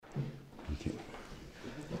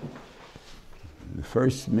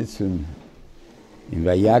first mitzvah in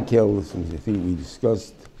Vayakhel, this was the thing we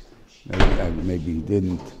discussed, maybe we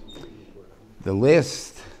didn't. The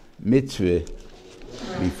last mitzvah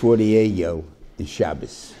before the Egel is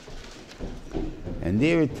Shabbos. And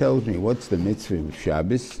there it tells me, what's the mitzvah of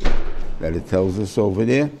Shabbos, that it tells us over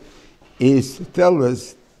there, is to tell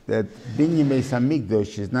us that Binyan Beis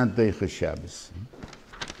HaMikdash is not Deicha Shabbos.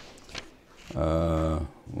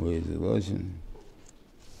 Where is the lotion?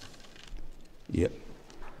 Yep.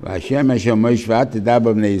 Hashem Hashem Moshe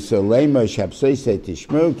v'atadaber b'nei Yisrael leima shabsosei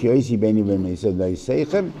tishmeru ki oisi beni b'nei Yisrael lo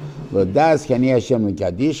yiseichem lo das kani Hashem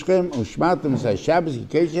l'kadishchem u'shmartem es HaShabbos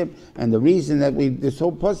ki keshem. And the reason that this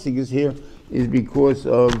whole pasuk is here is because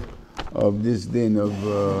of this din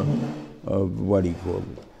of what he called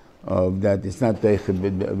it, of that it's not Deicha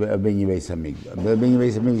Binyan Beis HaMikdash. Binyan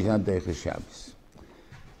Beis HaMikdash is not Deicha Shabbos.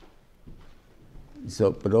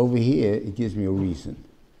 So, but over here it gives me a reason.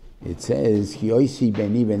 It says, Ki oisi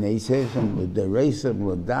beni b'nei Yisrael l'dereisem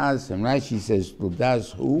l'das, and Rashi says,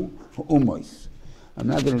 l'das who? Umois. I'm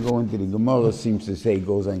not going to go into the Gemara, seems to say,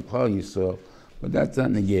 goes on Klal Yisrael, but that's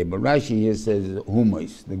not negay. But Rashi here says,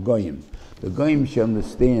 Humois, the Goyim. The Goyim should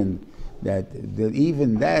understand that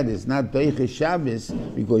even that is not Deicha Shabbos,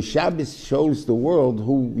 because Shabbos shows the world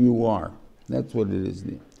who you are. That's what it is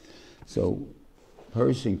there. So, a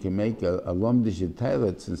person can make a lumdish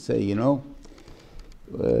toilets and say, you know,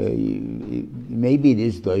 maybe it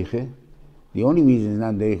is Deicha. The only reason it's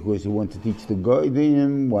not Deicha is we want to teach the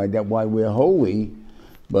Goyim why we're holy.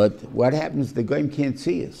 But what happens? The Goyim can't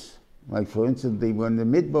see us. Like for instance, they were in the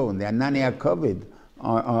midbow and the Anani are covered,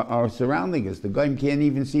 are surrounding us. The Goyim can't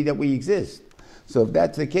even see that we exist. So if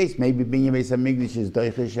that's the case, maybe Binyan Beis HaMikdash is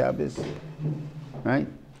Deicha Shabbos, right?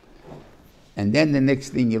 And then the next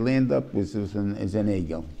thing you land up with is an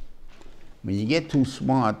egel. When you get too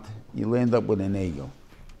smart, you land up with an egel.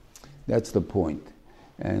 That's the point.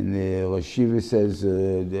 And Shiur says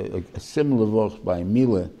a similar verse by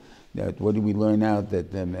Mila, that what do we learn out?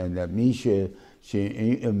 That Misha,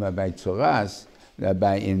 by Tzoras,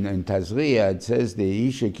 in Tazria, it says the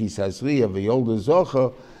Isha ki Tazria, the older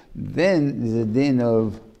Zocher, then there's a din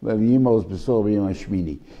of Yimos Besor Yom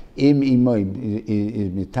Hashmini. Im Imoy is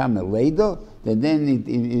Mitam Leido,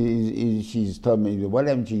 then she's told me,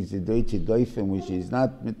 whatever she's a Deutsche Deufen, which is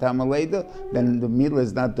not Mitam Leido, then the meal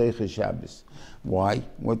is not Deicha Shabbos. Why?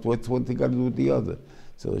 What's one thing got to do with the other?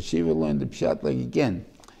 So Shiva learned the pshat like again.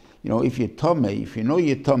 You know, if you're Tomei, if you know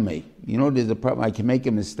you're Tomei, you know there's a problem, I can make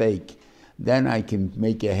a mistake, then I can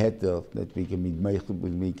make a heter that we can be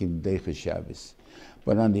making Deicha Shabbos.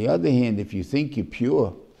 But on the other hand, if you think you're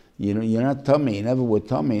pure, you know, you're not tummy, you never were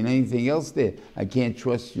tummy, and anything else there, I can't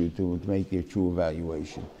trust you to make their true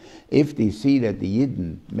evaluation. If they see that the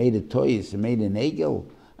Yidden made a toyus and made an egel,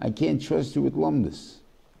 I can't trust you with lumdus.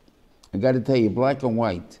 I got to tell you, black and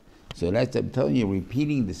white. So that's, I'm telling you,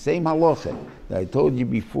 repeating the same halacha that I told you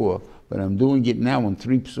before, but I'm doing it now in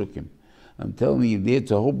 3 psukim. I'm telling you,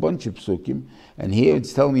 there's a whole bunch of psukim, and here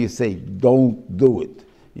it's telling you, say, don't do it.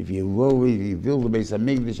 If you build the Beis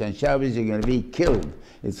HaMikdash on Shabbos, you're going to be killed.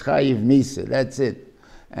 It's Chayiv Misa, that's it.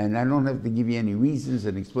 And I don't have to give you any reasons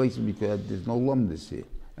and explanations because there's no lumdus here.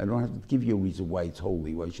 I don't have to give you a reason why it's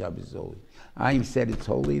holy, why Shabbos is holy. I said it's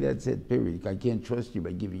holy, that's it, period. I can't trust you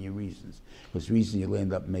by giving you reasons. Because reason you'll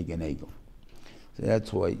end up making an egel. So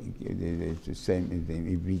that's why it's the same thing,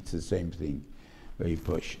 it reads the same thing, very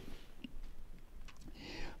push.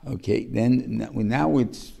 Okay, then now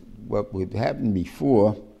it's what would happen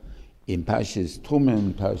before in Parshas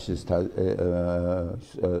Truman, Parshas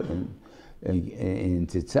in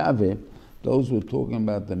Tetzaveh, those were talking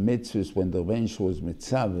about the mitzvahs when the Reuven was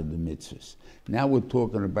mitzvah, the mitzvahs. Now we're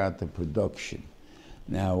talking about the production.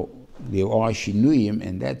 Now there are shinuyim,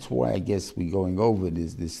 and that's why I guess we're going over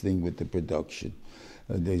this thing with the production.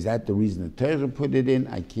 Is that the reason the Torah put it in?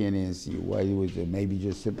 I can't answer you. Why was it? Maybe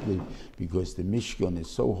just simply because the Mishkan is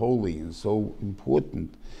so holy and so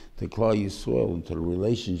important to Klal Yisrael and to the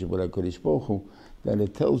relationship with HaKadosh Baruch Hu, that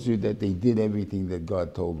it tells you that they did everything that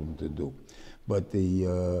God told them to do. But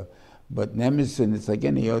but Nemesis, it's like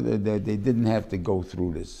any other, that they didn't have to go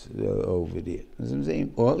through this over there. You know what I'm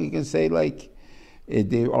saying? Or you can say like,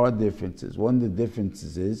 there are differences. One of the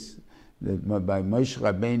differences is that by Moshe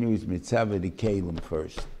Rabbeinu is mitzvah the kelim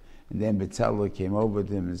first. And then Betzalel came over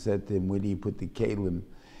to him and said to him, where do you put the kelim?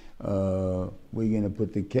 We're going to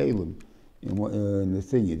put the kelim in the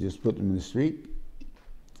thing. You just put them in the street.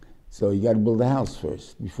 So you got to build a house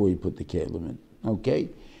first before you put the kelim in. Okay?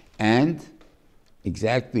 And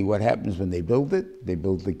exactly what happens when they build it, they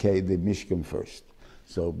build the Mishkan first.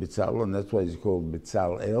 So B'tzalel, and that's why it's called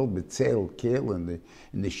B'tzalel, B'tzel, Kel, in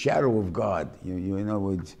the shadow of God. You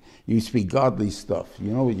know, you speak godly stuff.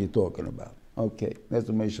 You know what you're talking about. Okay, that's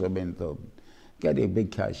what Moshe Rabbeinu told me. Got a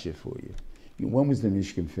big kasha for you. When was the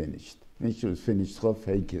Mishkan finished? Mishkan was finished Chof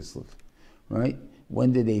Hei Kislev, right?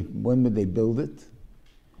 When would they build it?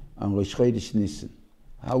 On Rosh Chodesh Nisan.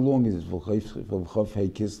 How long is it from Chof Hei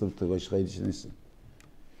Kislev to Rosh Chodesh Nisan?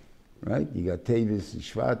 Right? You got Tevis and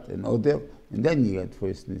Shvat and Odel, and then you got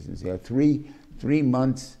first Nisan. So you got 3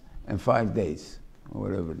 months and 5 days, or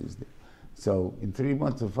whatever it is there. So in 3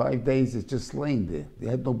 months and 5 days, it's just laying there. They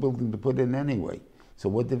had no building to put in anyway. So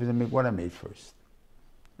what difference does it make what I made first?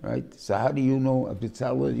 Right? So how do you know if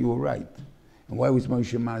B'tzalel you were right? And why was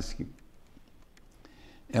Moshe asking?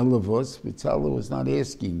 Elavos, B'tzalel was not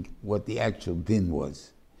asking what the actual din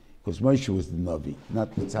was. Because Moshe was the Navi, not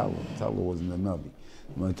B'tzalel. B'tzalel wasn't the Navi.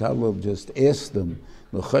 B'tzalel just asked them,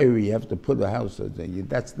 you have to put a house.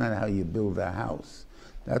 That's not how you build a house.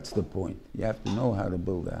 That's the point. You have to know how to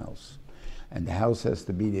build a house. And the house has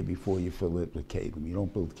to be there before you fill it with kelim. You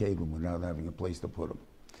don't build kelim without having a place to put them.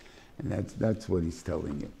 And that's what he's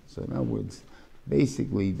telling you. So in other words,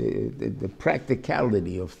 basically the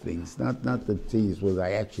practicality of things, not the things whether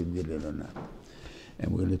I actually did it or not.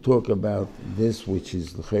 And we're going to talk about this, which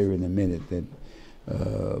is the L'cheira in a minute, that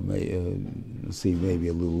we'll see maybe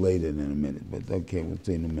a little later than a minute, but okay, we'll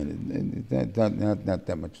see in a minute. Not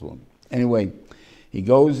that much longer. Anyway, he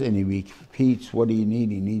goes and he repeats, what do you need?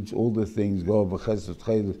 He needs all the things,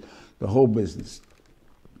 the whole business.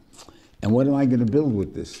 And what am I going to build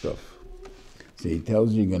with this stuff? So he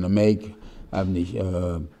tells you you're going to make,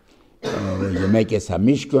 you make es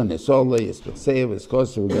hamishkan, es olei, es persev, es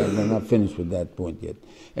koser. We're not finished with that point yet.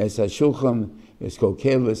 Es hashulchan, es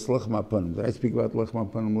kokel, es lechem apanim. Did I speak about lechem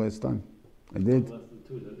apanim last time? I did?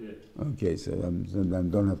 Okay, so I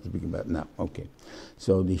don't have to speak about it now. Okay.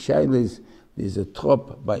 So the shaila is, there's a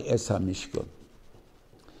trop by es hamishkan.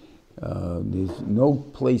 There's no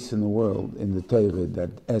place in the world in the Torah that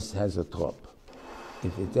es has a trop.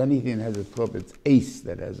 If it's anything that has a trop, it's ace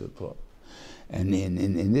that has a trop. And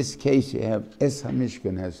in this case, you have es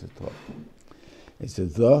hamishkan has a trop. It's a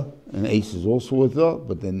the, and ace is also a the,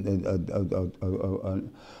 but then a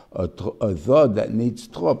the that needs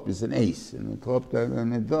trop is an ace, and a trop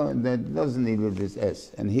and a the that doesn't need it is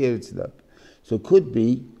s. And here it's the. So it could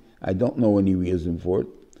be, I don't know any reason for it,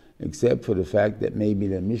 except for the fact that maybe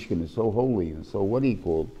the Mishkan is so holy and so what do you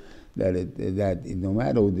call it, that no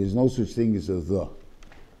matter, there's no such thing as a the.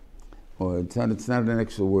 Or it's not an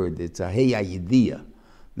extra word, it's a hey idea.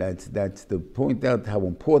 That's to point out how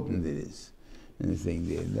important it is. And the thing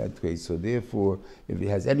there, that way. So therefore, if it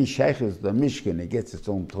has any shaykhs to the Mishkan, it gets its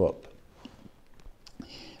own trop.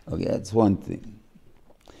 Okay, that's one thing.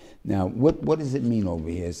 Now, what does it mean over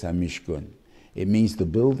here, Mishkan? It means the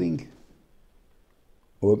building,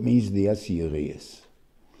 or it means the Asiriyas.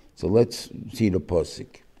 So let's see the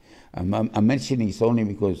posik. I'm mentioning this only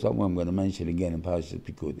because someone I'm going to mention again in Parshas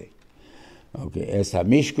Pikudei. Okay, es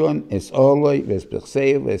hamishkon, es oloi, es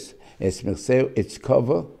persev, es mersev, it's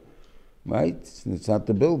cover, right? It's not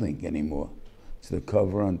the building anymore. It's the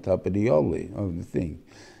cover on top of the oloi, of the thing.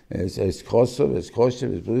 Es chosov, es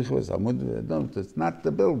choshev, es brichov, es amud, no, it's not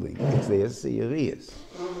the building, it's the Asiriyas.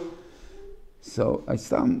 So I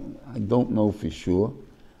don't know for sure.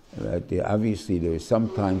 Obviously, there are some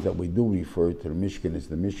times that we do refer to the Mishkan as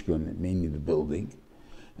the Mishkan, mainly the building,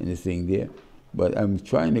 and the thing there. But I'm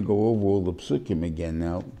trying to go over all the psukim again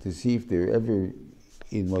now to see if they're ever,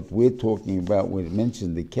 in what we're talking about, when it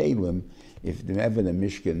mentions the Kalim, if ever the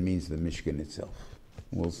Mishkan means the Mishkan itself.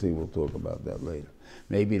 We'll see, we'll talk about that later.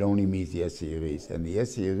 Maybe it only means the Esiris. And the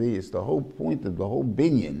Esiris, the whole point of the whole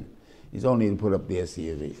binyan is only to put up the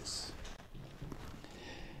Esiris.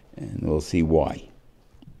 And we'll see why.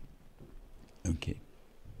 Okay.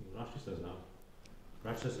 Rashi says now.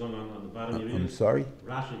 Rashi says it's going on the bottom. I'm sorry?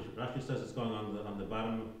 Rashi says it's going on the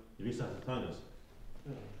bottom. Yerisa Hatanas.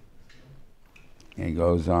 And it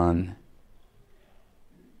goes on.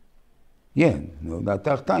 Yeah, no, not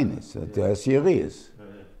Tachtainus, the Assyrias.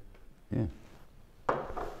 Yeah.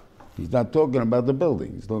 He's not talking about the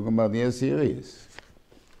building, he's talking about the Assyrias.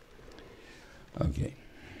 Okay.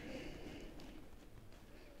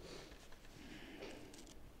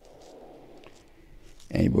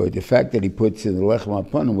 Anyway, the fact that he puts in the Lechem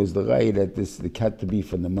Apanim was the right that the had to be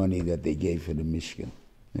from the money that they gave for the Mishkan.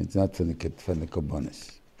 It's not from the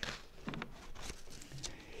Kabbanis.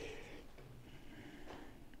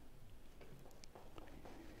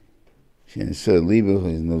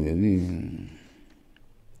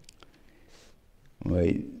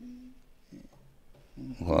 Right.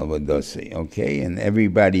 Well, what does say? Okay, and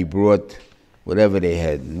everybody brought whatever they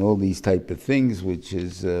had, and all these type of things, which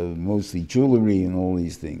is mostly jewelry and all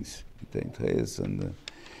these things. And,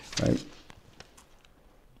 right?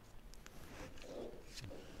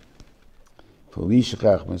 For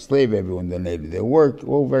slave, everyone donated their work,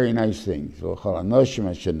 all very nice things.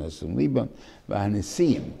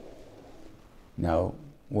 Now,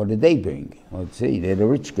 what did they bring? Let's see, they're the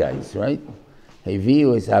rich guys, right?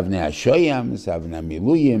 Heviu is Avnei Hashoyam, is Avnei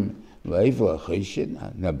Miluyim, Le'evel HaChoshen,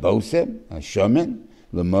 Nabosem, Hashomen,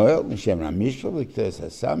 Le'moel, Hashem HaMishal, L'Kteres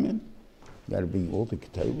HaSamim. You got to bring all the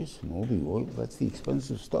ketubos and all the oil. That's the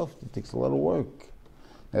expensive stuff. It takes a lot of work.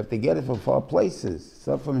 You have to get it from far places. It's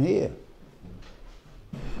not from here.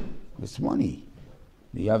 It's money.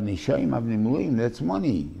 The Avnei Shoyim, Avnei Miluyim, that's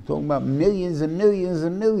money. You're talking about millions and millions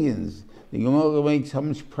and millions. The Gemara makes how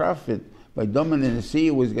much profit by Domin the sea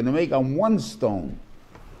was going to make on one stone.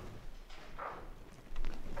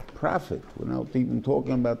 Profit, without even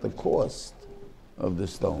talking about the cost of the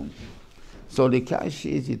stone. So the cash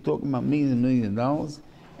is, you're talking about millions and millions of dollars,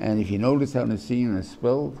 and if you notice how the sea is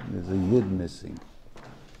spelled, there's a yud missing.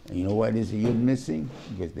 And you know why there's a yud missing?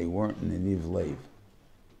 Because they weren't in the Niv Lev.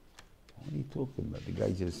 What are you talking about? The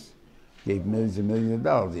guy just gave millions and millions of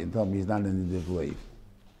dollars. You tell me he's not in the Niv Lev.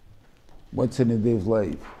 What's in a Niv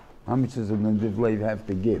Lev? How much does a Niv Lev have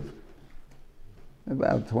to give?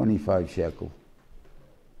 About 25 shekel.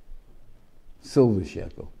 Silver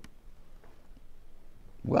shekel.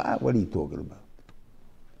 What are you talking about?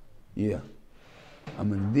 Yeah.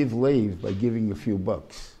 I'm in a Niv Lev by giving a few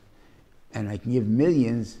bucks. And I can give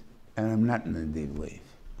millions, and I'm not in a Niv Lev.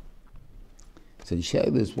 So the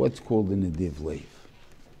Shaila is what's called in a Niv Lev.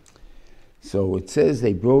 So it says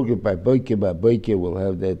they brought it by Boike, we'll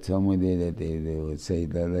have that somewhere there that they will say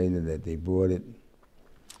that later that they brought it.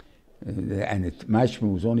 And the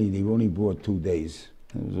mashma was they only brought 2 days.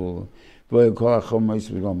 It was all. And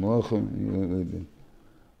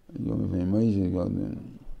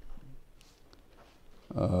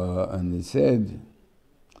they said,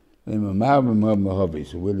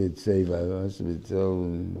 so will it say,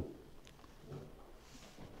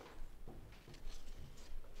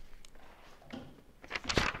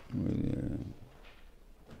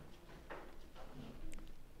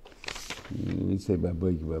 let's say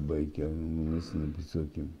Babayk, I'm listening to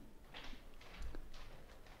Pesukim.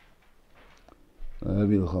 Where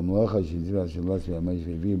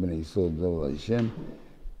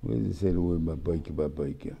does it say the word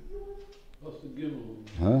Babayk? What's the Gimel?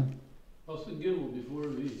 Huh? What's the Gimel before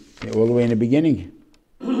V? Yeah, all the way in the beginning?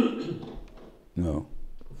 No.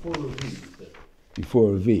 Before V.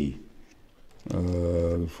 Before a V.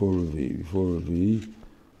 Before a V.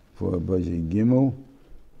 For a budget Gimel.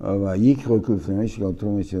 Yikro Kufnesh,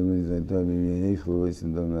 Galtromish,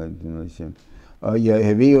 yeah,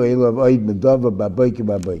 have you love Oid Medava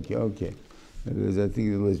Babayka? Okay. Because I think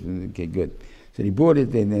the list, okay, good. So they brought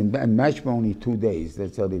it in, and mashma only 2 days.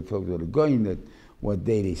 That's how they talked to the Goyim, that what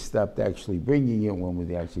day they stopped actually bringing it, when were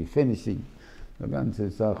they actually finishing. Rabban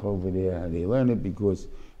says over there how they learn it, because it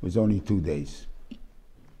was only 2 days.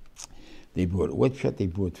 They brought it. What shot they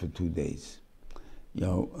brought for 2 days? You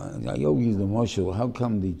know, I always use the marshal. How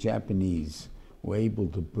come the Japanese were able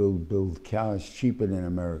to build cars cheaper than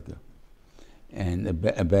America, and a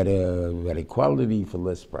better quality for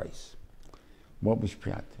less price? What was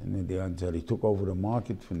Prat? And then they took over the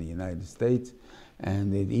market from the United States,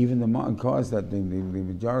 and even the cars that the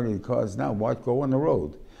majority of the cars now what go on the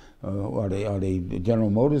road, are they General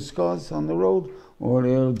Motors cars on the road, or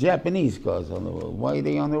they're Japanese cars on the road? Why are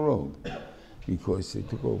they on the road? Because they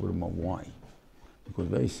took over them. Why? Because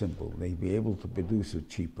very simple, they'd be able to produce it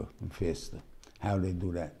cheaper and faster. How do they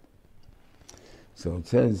do that? So it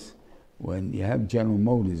says, when you have General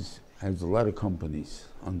Motors, has a lot of companies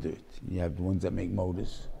under it. You have the ones that make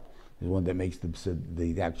motors, the one that makes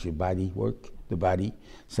the actual body work, the body.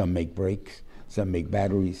 Some make brakes, some make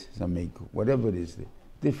batteries, some make whatever it is.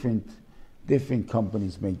 Different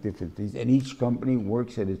companies make different things, and each company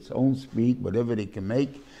works at its own speed, whatever they can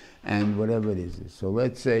make, and whatever it is. So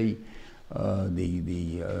let's say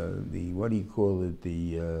the what do you call it?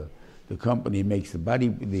 The company makes the body,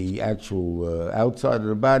 the actual outside of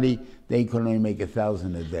the body. They can only make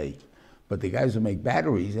 1,000 a day, but the guys who make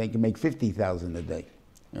batteries, they can make 50,000 a day,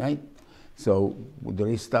 right? So do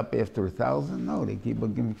they stop after 1,000? No, they keep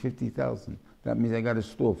on giving 50,000. That means I got to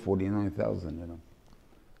store 49,000. You know,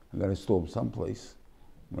 I got to store them someplace,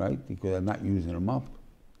 right? Because I'm not using them up.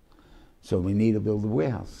 So we need to build a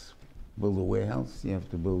warehouse. Build a warehouse. You have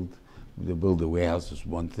to build a warehouse is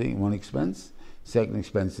one thing, one expense. Second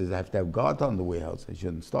expense is I have to have guard on the warehouse. I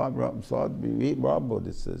shouldn't start rob what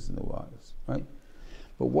it says in the warehouse, right?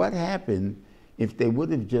 But what happened if they would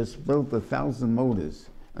have just built 1,000 motors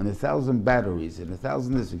and 1,000 batteries and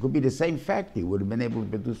 1,000 this, it could be the same factory, would have been able to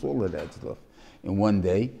produce all of that stuff in one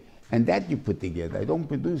day. And that you put together. I don't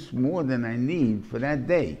produce more than I need for that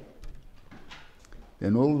day.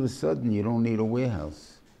 Then all of a sudden you don't need a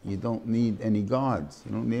warehouse. You don't need any guards.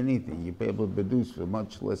 You don't need anything. You're able to produce for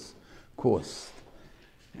much less cost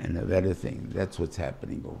and a better thing. That's what's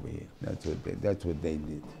happening over here. That's what they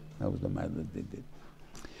did. That was the matter that they did.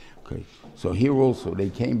 Okay. So here also they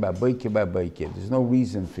came by Baike. There's no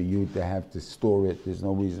reason for you to have to store it. There's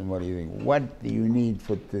no reason. What do you think? What do you need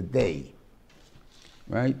for today?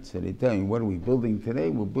 Right? So they tell you, what are we building today?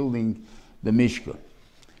 We're building the Mishkan.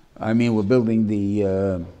 We're building the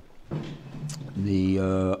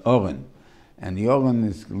Oren. And the Oren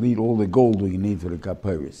is lead all the gold we need for the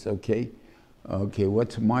Kapiris. Okay? Okay,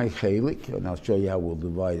 what's my chelik? And I'll show you how we'll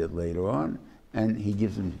divide it later on. And he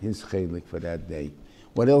gives him his chelik for that day.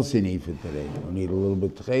 What else you need for today? We need a little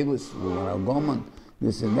bit of chelis, we want algoman,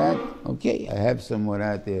 this and that. Okay, I have someone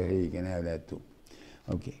out there, here you can have that too.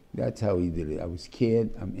 Okay, that's how he did it. I was scared,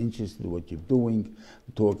 I'm interested in what you're doing,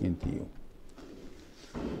 I'm talking to you.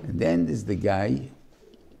 And then there's the guy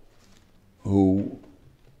who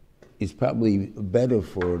is probably better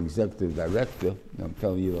for an executive director. I'll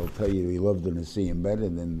tell you we love the Nasiim better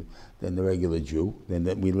than the regular Jew. Then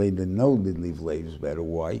that we later know that leave lives better.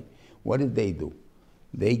 Why? What did they do?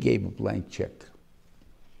 They gave a blank check.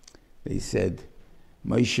 They said,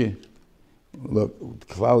 Moshe, look,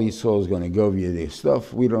 Klal Yisrael is going to give you their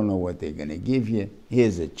stuff. We don't know what they're going to give you.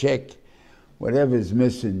 Here's a check. Whatever's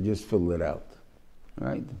missing, just fill it out.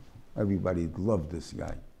 Right? Everybody loved this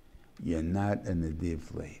guy. You're not a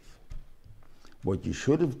Nadiv slave. What you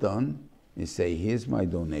should have done is say, here's my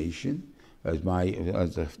donation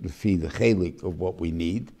as a fee, the chelik of what we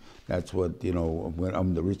need. That's what, when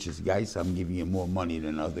I'm the richest guy, so I'm giving you more money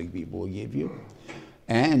than other people will give you.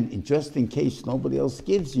 And just in case nobody else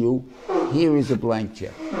gives you, here is a blank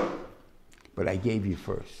check. But I gave you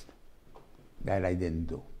first. That I didn't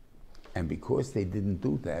do. And because they didn't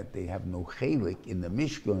do that, they have no chelik in the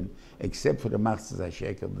Mishkan except for the machzas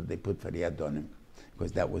hashekel that they put for the Adonim,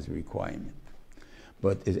 because that was a requirement.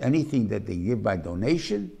 But is anything that they give by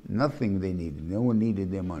donation, nothing they needed. No one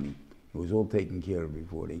needed their money. It was all taken care of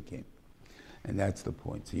before they came. And that's the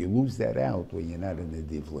point. So you lose that out when you're not in the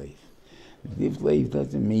Nadiv Lev. Nadiv Lev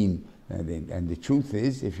doesn't mean, and the truth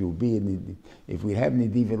is, if we have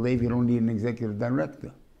Nadiv Lev, you don't need an executive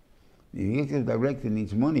director. The executive director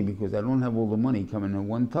needs money because I don't have all the money coming at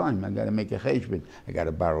one time. I got to make a cheshbon. I got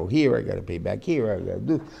to borrow here. I got to pay back here. I got to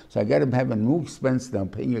do. So I got to have a new expense now. I'm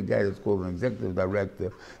paying a guy that's called an executive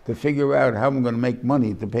director to figure out how I'm going to make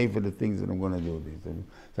money to pay for the things that I'm going to do.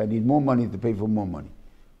 So I need more money to pay for more money,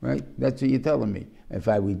 right? That's what you're telling me. If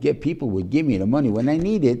I would get people would give me the money when I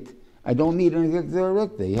need it, I don't need an executive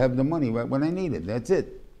director. You have the money right when I need it. That's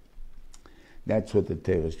it. That's what the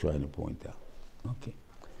Torah is trying to point out. Okay.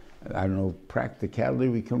 I don't know, practicality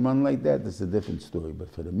we can run like that, that's a different story.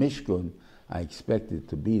 But for the Mishkan, I expect it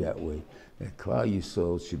to be that way. That Klal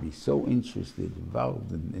Yisrael should be so interested,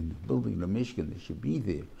 involved in building the Mishkan, they should be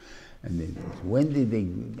there. And then, when did they,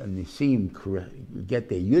 and they see him get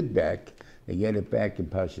their Yud back, they get it back in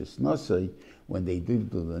Parshas Nosai, when they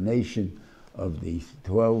did the donation of the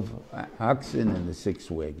 12 oxen and the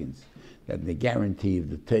 6 wagons. That the guarantee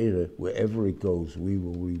of the Torah, wherever it goes, we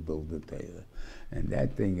will rebuild the Torah. And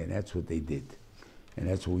that thing, and that's what they did. And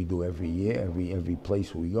that's what we do every year, every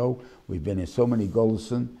place we go. We've been in so many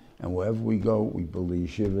Golson, and wherever we go, we build a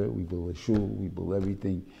yeshiva, we build a shul, we build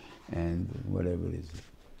everything, and whatever it is.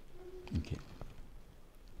 Okay.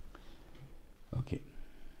 Okay.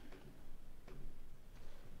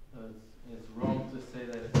 It's wrong to say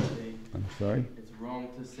that if I'm sorry? It's wrong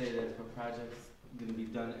to say that if a project's going to be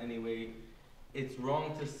done anyway, it's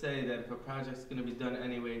wrong to say that if a project's going to be done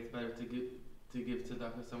anyway, it's better to give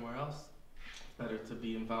tzedakah somewhere else. It's better to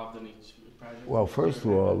be involved in each project. Well, first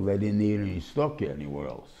of all, they didn't need any stock anywhere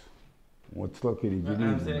else. What stock did you need in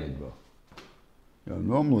the Midbar?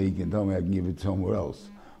 Normally you can tell me I can give it somewhere else.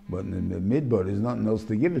 But in the Midbar, there's nothing else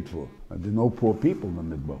to give it for. There's no poor people in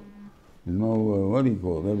the Midbar. There's no, what do you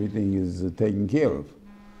call it? Everything is taken care of.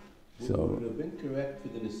 So it would have been correct for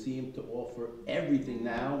the Nasiim to offer everything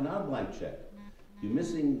now, not a blank check. You're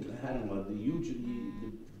missing, I don't know, the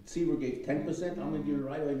Tzibur gave 10%, I'm going to give it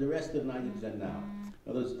right away, the rest of 90% now.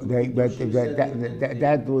 That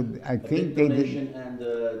would, I think they did. And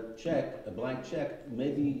a blank check,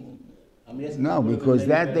 maybe, no, because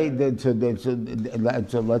that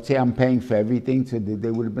so let's say I'm paying for everything, so they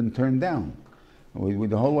would have been turned down.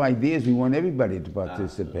 The whole idea is we want everybody to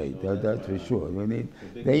participate. That's for sure.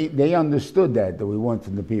 They understood that we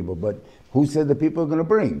wanted the people, but Who said the people are going to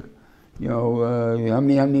bring? You know, how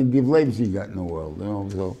many divleivs you got in the world? You know,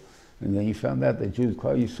 so, and then you found out that Jews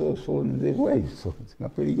call you so in the divleivs, so it's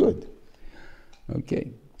not pretty good.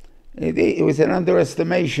 Okay. It was an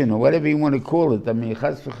underestimation, or whatever you want to call it. I mean,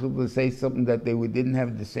 Chas v'chul say something that they didn't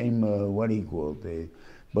have the same, what do you call it?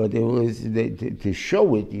 But it was, to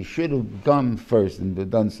show it, you should have gone first and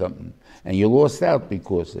done something. And you lost out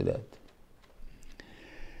because of that.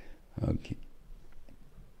 Okay.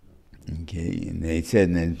 Okay, and they said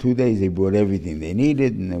in 2 days they brought everything they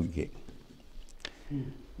needed, and okay.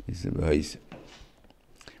 It's a hoiser.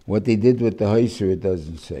 What they did with the hoiser, it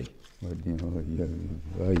doesn't say. But, you know,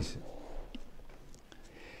 hoiser.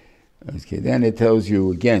 Okay, then it tells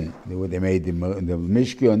you again what they made the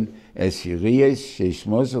Mishkan Esiriyas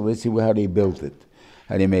Sheishmosa. Let's see how they built it,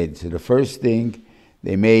 how they made it. So the first thing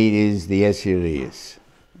they made is the Esiriyas.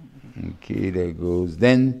 Okay, there goes.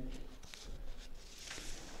 Then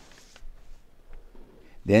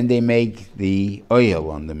they make the oil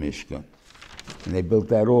on the Mishkan, and they built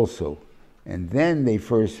that also. And then they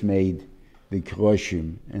first made the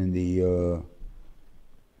kroshim and the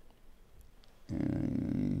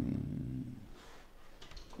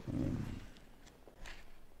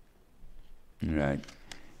right,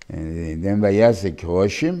 and then Vayase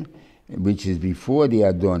kroshim, which is before the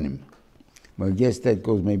Adonim. Well, I guess that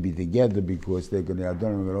goes maybe together because they're going to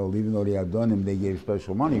Adonim, even though the Adonim they gave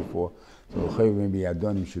special money for. So maybe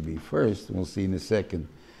Adonim should be first. We'll see in a second.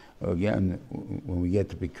 Again, when we get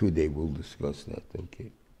to Pikudei, we'll discuss that.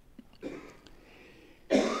 Okay.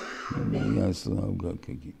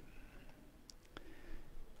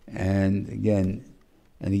 And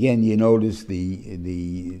again, you notice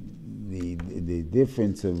the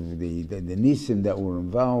difference of the nisim that were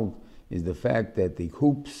involved is the fact that the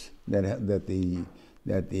hoops the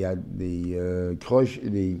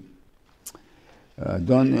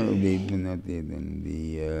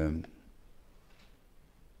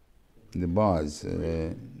bars,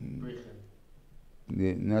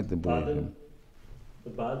 not the bottom.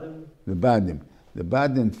 The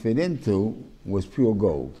badim fit into was pure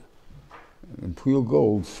gold, and pure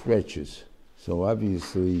gold stretches. So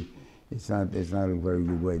obviously, it's not a very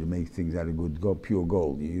good way to make things out of pure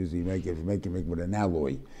gold. You usually make it with an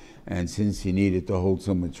alloy, and since you need it to hold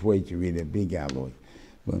so much weight, you need a big alloy.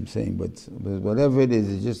 What I'm saying, but whatever it is,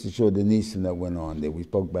 it's just to show the nisim that went on there. We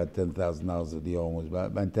spoke about $10,000 of the oil was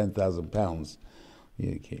about 10,000 pounds.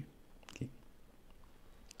 Yeah, okay.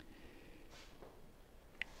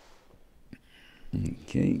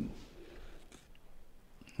 Okay.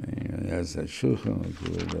 That's a shulchan,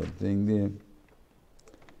 that thing there.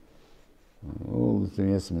 All the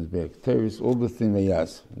things is back. Terrorists, all the things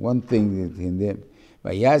Vayas. One thing that in there,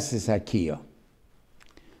 Vayas is Hakia.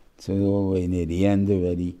 So all the way near the end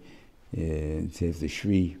already, it says the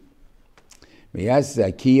Shri. Vayas is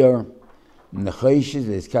Hakia. Nechoshes,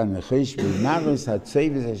 there's kind of Nechosh, B'naros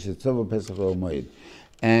HaTzevis HaShetzova Pesach HaOmoed.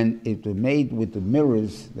 And it was made with the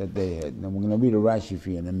mirrors that they had. Now we're going to read a Rashi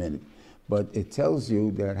for you in a minute. But it tells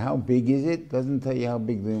you that how big is it, doesn't tell you how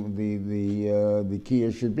big the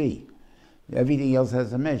kiyah should be. Everything else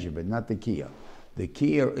has a measure, but not the kiyah. The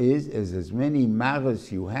kiyah is as many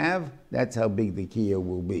maras you have, that's how big the kiyah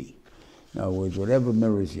will be. In other words, whatever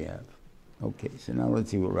mirrors you have. Okay, so now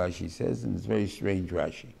let's see what Rashi says, and it's very strange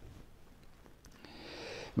Rashi.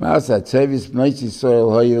 When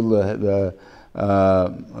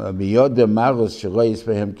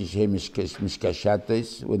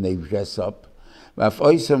they dress up, and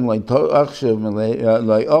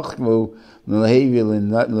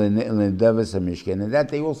that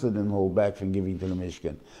they also didn't hold back from giving to the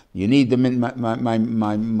Mishkan. You need the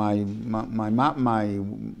my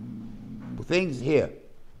things here.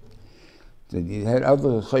 So you had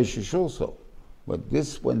other chayshish also, but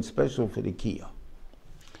this one special for the kiyah.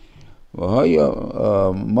 Moshe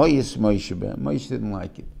didn't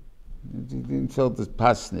like it. He didn't feel this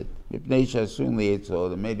pasnit. If Neisha soon the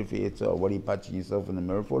made it for Yitzhak, what are you patching yourself in the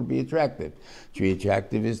mirror for? To be attractive. To be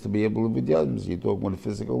attractive is to be able to be the others. You're talking about a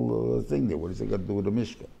physical thing there. What does it got to do with the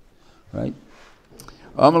Mishkan? Right?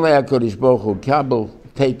 Amalei HaKadosh Baruch Hu, Kabel,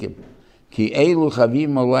 take him. Ki elu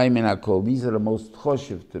chavim olayim in HaKol. These are the most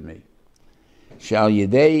choshev to me. Shal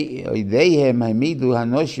yedeihem hamidu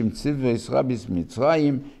hanoshim tzivos rabis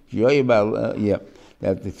mitzrayim.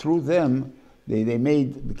 That through them they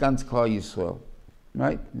made the Gans Klal Yisrael,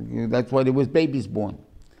 right? That's why there was babies born.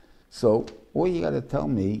 So all you got to tell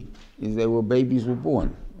me is babies were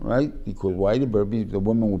born, right? Because why the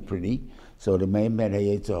women were pretty, so the man had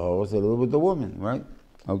Yetzirah, so a little bit the woman, right?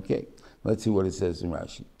 Okay, let's see what it says in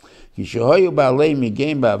Rashi.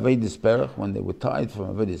 When they were tired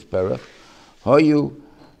from Avodas Perach,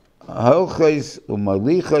 Halchos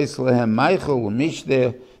umalichos lehem Michael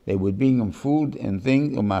u'mishdeh. They would bring him food and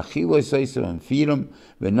things, umachilos and feed him.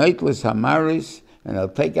 V'noitles hamaris, and they'll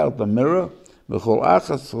take out the mirror. V'chol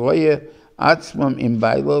achas roye atzmam im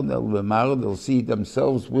bailo. They'll see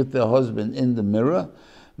themselves with their husband in the mirror.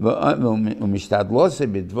 U'mishtadlose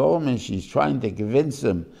b'dvorim, and she's trying to convince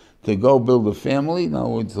him to go build a family,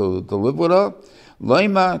 no, to live with her.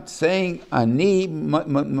 Loima, saying, Ani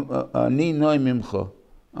noi mimcha.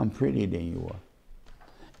 I'm prettier than you are.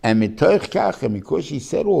 And mitoich kach, and because she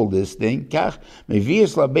said all this thing, kach,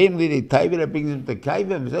 mevius labeim li taiva, that brings him to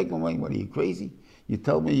kaiva, and he's like, what are you, crazy? You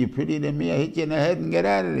told me you're prettier than me, I hit you in the head and get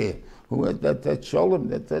out of there. That's shalom,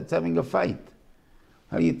 that's having a fight.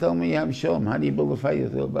 How do you tell me I'm shalom? How do you build a fight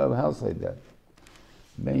about a house like that?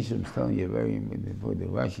 Ben Shim's telling you the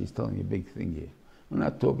Rashi's telling you a big thing here. We're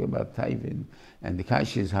not talking about Taivin, and the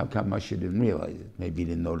Kashi is how come Moshe didn't realize it. Maybe he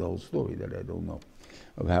didn't know the whole story, that I don't know,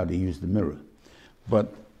 of how they used the mirror.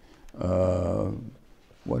 But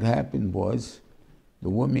what happened was, the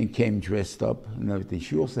woman came dressed up and everything.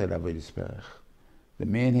 She also had Avodas Perach. The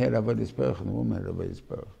man had Avodas Perach and the woman had Avodas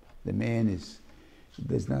Perach. The man is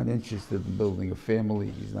not interested in building a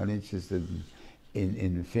family. He's not interested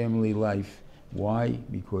in family life. Why?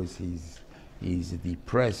 Because he's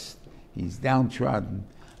depressed. He's downtrodden.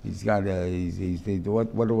 He's got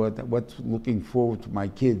what's looking forward to my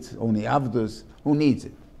kids? Only avdos. Who needs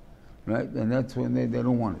it, right? And that's when they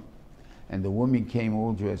don't want it. And the woman came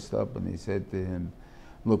all dressed up, and they said to him,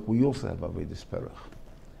 "Look, we also have Avodas Perach,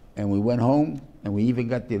 and we went home, and we even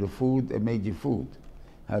got there the food. They made you food.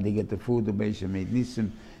 How they get the food? The Beisha made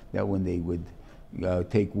nisim that when they would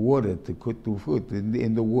take water to cook the food,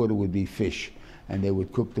 in the water would be fish." And they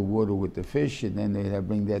would cook the water with the fish, and then they'd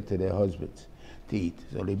bring that to their husbands to eat.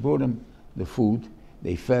 So they brought him the food,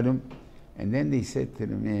 they fed him, and then they said to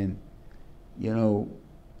the man,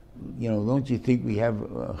 don't you think we have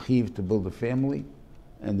a chiv to build a family?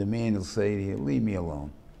 And the man will say, leave me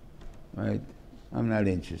alone, right? I'm not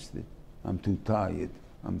interested. I'm too tired.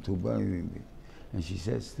 I'm too busy. And she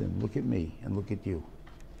says to him, look at me and look at you.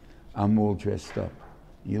 I'm all dressed up.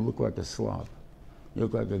 You look like a slob. You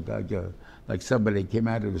look like a guy, like somebody came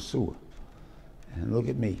out of the sewer. And look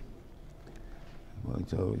at me. Well,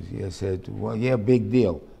 so he said, well, yeah, big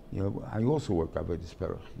deal. I also work Avodas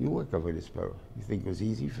Perach. You work Avodas Perach. You think it was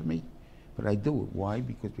easy for me? But I do it. Why?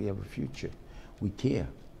 Because we have a future. We care.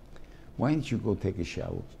 Why don't you go take a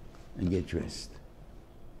shower and get dressed?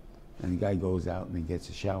 And the guy goes out and he gets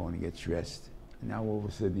a shower and he gets dressed. And now all of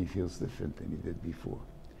a sudden he feels different than he did before.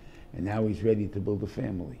 And now he's ready to build a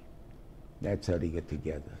family. That's how they get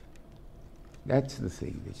together. That's the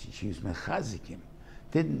thing, that she was mechazikim.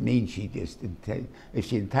 Didn't mean she just, if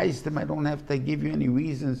she enticed him, I don't have to give you any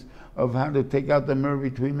reasons of how to take out the mirror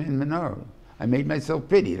between me and menorah. I made myself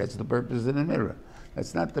pretty, that's the purpose of the mirror.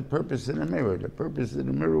 That's not the purpose of the mirror. The purpose of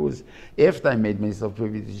the mirror was, after I made myself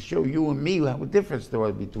pretty, to show you and me how difference there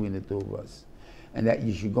was between the two of us. And that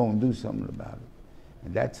you should go and do something about it.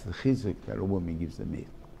 And that's the chizuk that a woman gives the meal.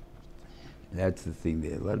 That's the thing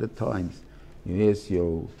there. A lot of times, you ask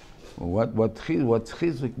what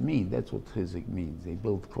chizuk means. That's what chizuk means. They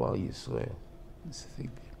built Klal Yisrael. That's the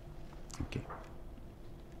thing there. Okay.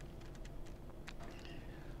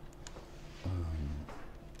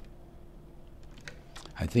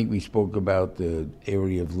 I think we spoke about the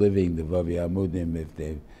area of living, the Vavi Amudim,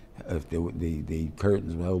 if the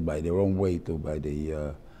curtains were held by their own weight or by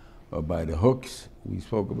the hooks. We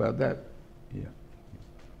spoke about that. Yeah.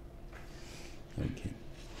 Okay.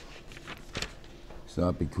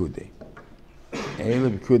 So Pikudei.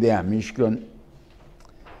 Pikudei Mishkan.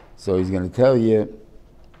 So he's going to tell you,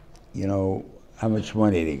 how much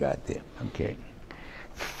money they got there. Okay.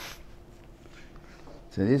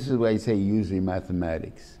 So this is why I say usually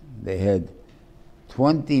mathematics. They had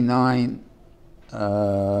 29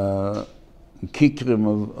 kikrim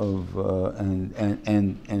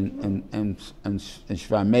and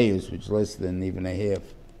shvameus, which is less than even a half.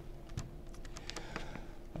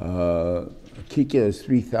 Kikir is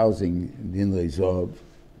 3,000 dinlei zov,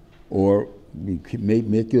 or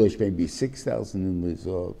Mikulish maybe 6,000 dinlei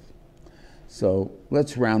zov. So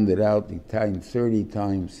let's round it out. Times 30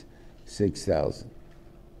 times 6,000.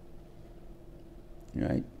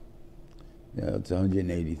 Right? Yeah, it's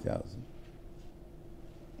 180,000.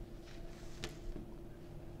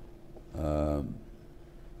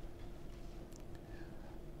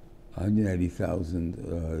 180,000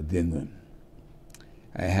 dinlim.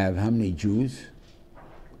 I have how many Jews?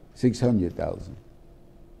 600,000.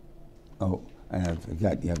 Oh, and I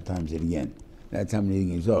forgot, you have times it again. That's how many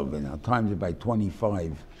things over. Now times it by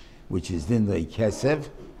 25, which is dinlei kesev.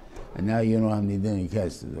 and now you know how many dinner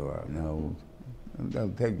kesses there are. Now, they'll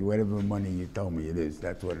take whatever money you tell me it is.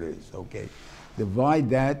 That's what it is. Okay, divide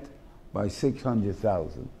that by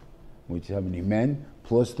 600,000, which is how many men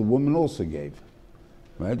plus the woman also gave,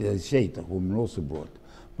 right? As Sheit, the woman also brought.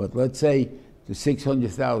 But let's say the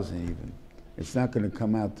 600,000 even, it's not going to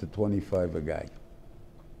come out to 25 a guy.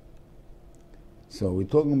 So we're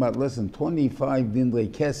talking about less than 25 dindlei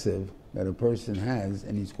kesev that a person has,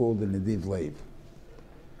 and he's called an adiv leiv.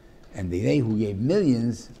 And they who gave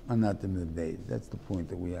millions are not the middays. That's the point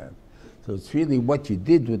that we have. So it's really what you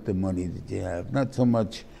did with the money that you have, not so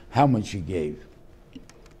much how much you gave.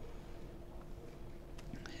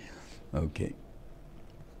 Okay.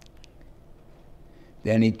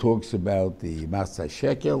 Then he talks about the Masa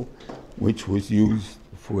Shekel, which was used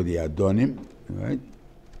for the Adonim, right?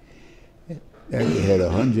 That they had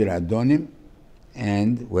 100 Adonim,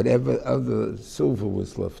 and whatever other silver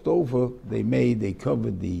was left over, they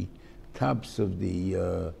covered the tops of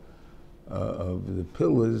the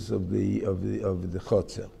pillars of the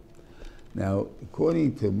chotzer. Now,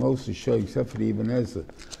 according to most of Shai, except for the Ibn Ezra,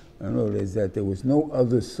 I know is that there was no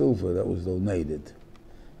other silver that was donated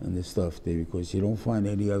in the stuff there, because you don't find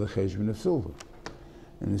any other cheshbon of silver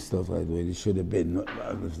and the stuff like that. There should have been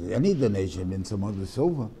any donation in some other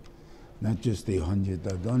silver, not just the 100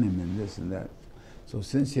 Adonim and this and that. So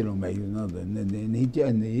since you don't make another, and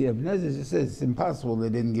the Ibn Ezra just says it's impossible they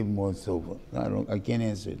didn't give more silver. I can't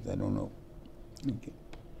answer it. I don't know. Okay.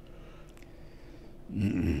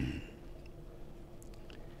 And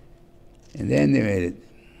then they made it.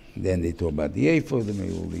 Then they talk about the ephod. They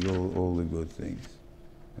made all the good things,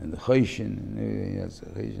 and the choshen and everything else.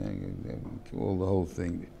 All the whole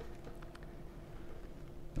thing.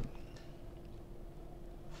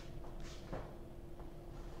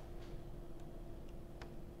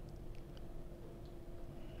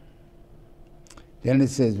 Then it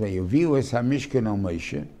says, "Vayoviu es hamishkan al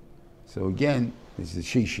Moshe." So again, this is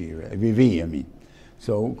shishi, right? Vivi, I mean.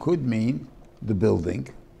 So it could mean the building,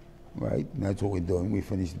 right? And that's what we're doing. We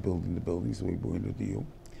finished building the building, so we bring it to you.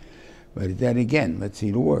 But then again, let's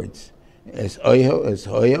see the words. Es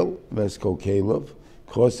oil, ves kokelov.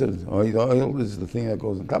 Oil is the thing that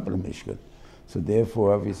goes on top of the mishkan. So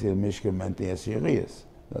therefore, obviously, the mishkan meant the asirias.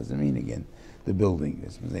 Doesn't mean again the building.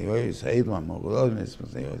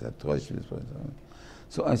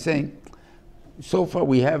 So I'm saying, so far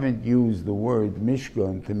we haven't used the word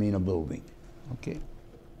mishkan to mean a building. Okay.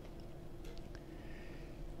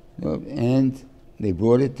 And they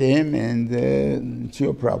brought it to him, and it's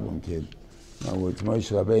your problem, kid. In other words,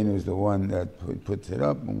 Moshe Rabbeinu is the one that puts it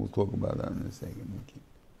up, and we'll talk about that in a second. Okay.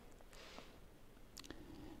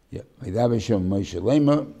 Yeah. Moshe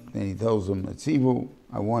Lema, then he tells him, Tzivu,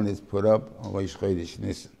 I want it put up on Rosh Chodesh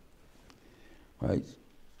Nisan. Right?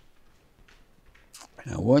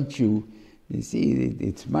 And I want you see,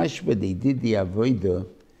 it's mashma, they did the avodah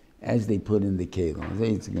as they put in the kelim. I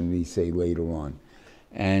think it's going to be say later on.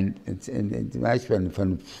 And it's mashma,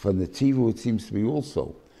 from the tzivu it seems to be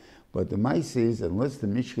also. But the mice is, unless the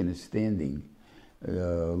Mishkan is standing,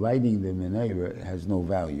 lighting the menorah has no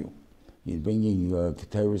value. You're bringing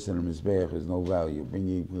Keteris and a Mizbeach has no value.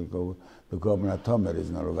 Bringing the Korban HaTomer is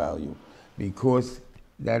not a value. Because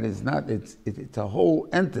that is not, it's a whole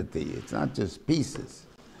entity. It's not just pieces.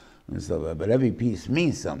 And so, but every piece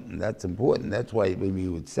means something. That's important. That's why maybe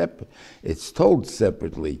you would separate. It's told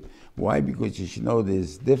separately. Why? Because you should know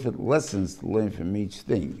there's different lessons to learn from each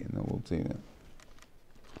thing. We'll see that.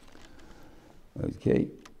 Okay.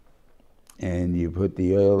 And you put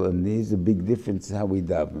the oil, and there's a big difference how we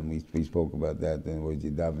daven. We spoke about that. Then when you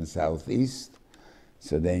daven southeast,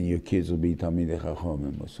 so then your kids will be Talmidei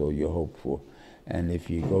Chachomim, so you hope for. And if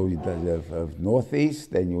you go of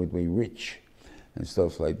northeast, then you would be rich and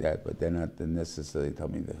stuff like that. But they're not necessarily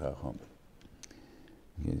Talmidei Chachomim.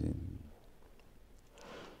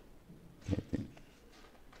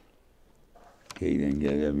 Okay, then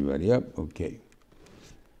get everybody up. Okay.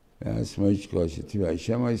 And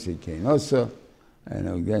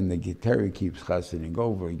again, the guitar keeps chassiding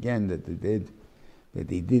over again that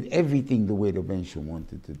they did everything the way the Benshah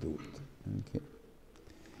wanted to do it. Okay.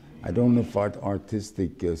 I don't know if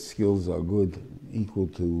artistic skills are good, equal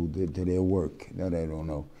to their work. That I don't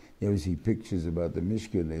know. You ever see pictures about the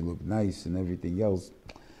Mishkan? They look nice and everything else,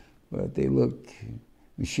 but they look.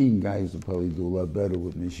 Machine guys will probably do a lot better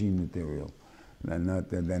with machine material than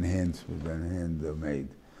hand made.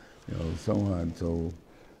 So on. So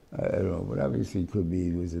I don't know, but obviously it could be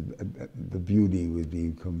the beauty would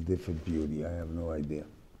become different beauty. I have no idea.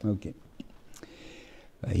 Okay.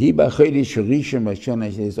 There's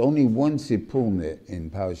only one sipuna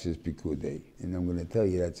in Parshas Pikudei, and I'm going to tell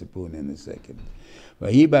you that sipuna in a second. The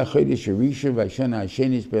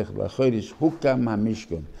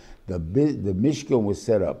Mishkan was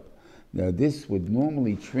set up. Now this would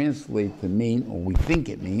normally translate to mean, or we think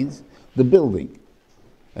it means, the building.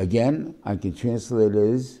 Again, I can translate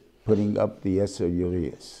it as putting up the Eser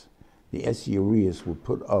Urias. The Eser Urias were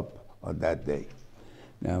put up on that day.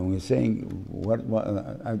 Now we're saying, let's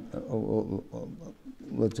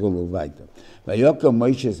go a little weiter. Vayakhel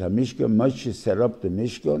Moshe HaMishkan, Moshe set up the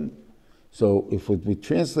Mishkan. So if we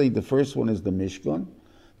translate the first one as the Mishkan,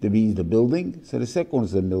 that means the building, so the second one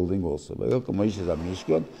is the building also. Vayakhel Moshe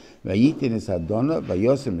HaMishkan, Vayitin is Adonah,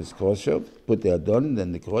 Vayosim is Kroshev, put the Adon,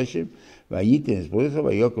 then the Kroshev, Vayitin is Brusha,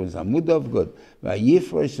 Vayokim is Amudav, good.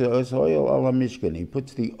 Vayifresh is oil ala Mishkan, he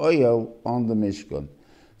puts the oil on the Mishkan.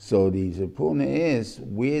 So the Zipuna is,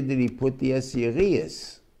 where did he put the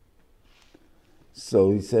Assyrias? So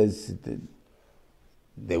he says,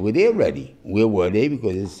 they were there already. Where were they?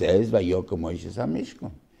 Because it says, Vayakhel Moshe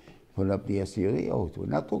HaMishkan. Put up the Assyrias. Oh, we're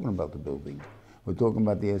not talking about the building. We're talking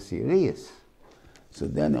about the Assyrias. So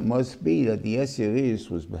then it must be that the Assyrias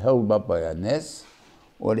was held up by a nes,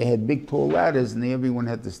 or they had big tall ladders, and everyone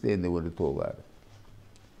had to stand there with a tall ladder.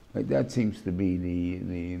 Right? That seems to be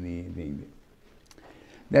the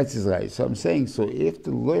that's right. So I'm saying, so after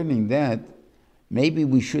learning that, maybe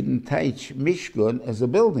we shouldn't teach Mishkan as a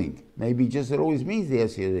building. Maybe just it always means the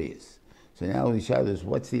Assyrias. So now the Shabbos,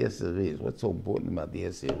 what's the Assyrias? What's so important about the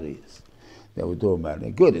Assyrias that we're talking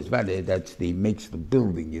about? Good, it's bad. Makes the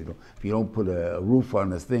building. You know, if you don't put a roof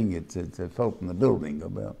on this thing, it's felt in the building.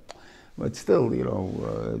 But still, you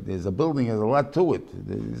know, there's a building has a lot to it.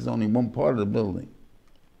 There's only one part of the building.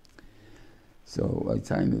 So I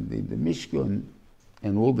find that the Mishkan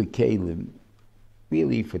and all the Kalim,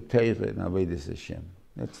 really for Torah and Avodas Hashem.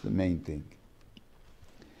 That's the main thing.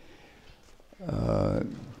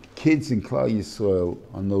 Kids in Klal Yisrael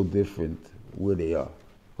are no different where they are.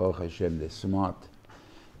 Baruch Hashem, they're smart.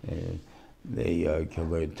 They can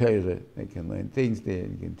learn Torah. They can learn things there.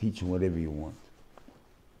 You can teach them whatever you want.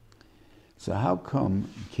 So how come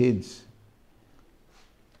kids,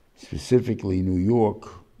 specifically New York,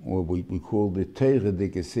 or we call the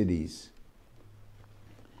Torah-dicka cities,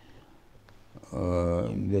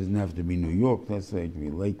 it doesn't have to be New York, it can be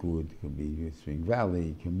Lakewood, it can be Spring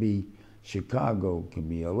Valley, it can be Chicago, it can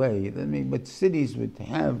be LA, but cities would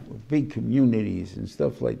have big communities and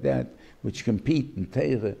stuff like that, which compete in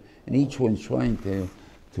Torah, and each one's trying to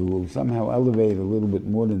somehow elevate a little bit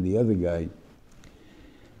more than the other guy.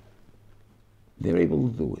 They're able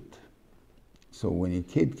to do it. So when a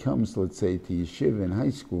kid comes, let's say, to yeshiva in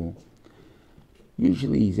high school,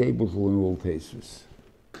 usually he's able to learn all Tosfos.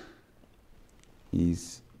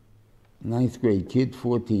 He's 9th grade kid,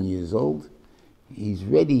 14 years old. He's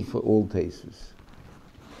ready for all Tosfos,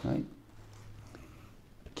 right?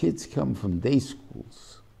 Kids come from day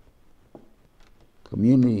schools,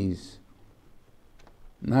 communities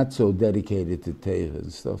not so dedicated to Torah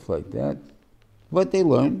and stuff like that, but they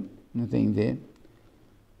learn, nothing there.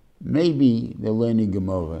 Maybe they're learning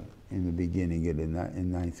Gemara in the beginning in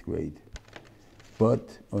 9th grade, or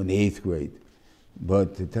in the 8th grade.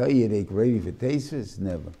 But to tell you they're ready for Tosfos,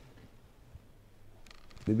 never.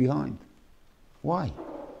 They're behind. Why?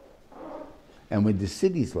 And with the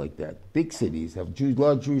cities like that, big cities have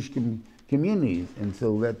large Jewish communities, and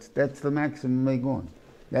so that's the maximum they go on.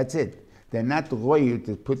 That's it. They're not ready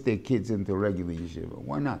to put their kids into regular yeshiva.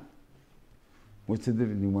 Why not? What's the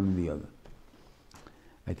difference in one and the other?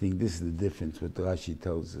 I think this is the difference, what Rashi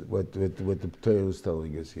tells us, what the Torah is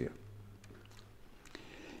telling us here.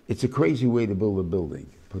 It's a crazy way to build a building,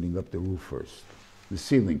 putting up the roof first. The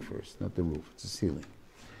ceiling first, not the roof, it's the ceiling.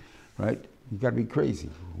 Right? You've got to be crazy.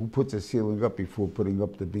 Who puts a ceiling up before putting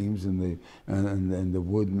up the beams and the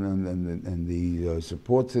wood and the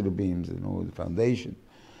supports of the beams and all the foundation?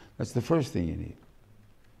 That's the first thing you need.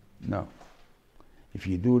 No. If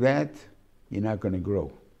you do that, you're not going to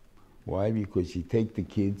grow. Why? Because you take the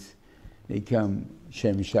kids, they come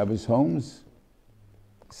Shem Shabbos homes,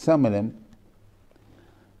 some of them,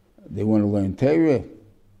 they want to learn Torah,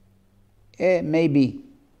 maybe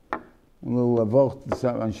a little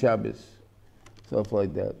avot on Shabbos, stuff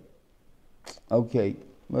like that. Okay,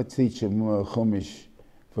 let's teach them Chumash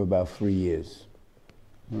for about 3 years.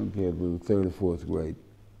 Okay, a little 3rd or 4th grade,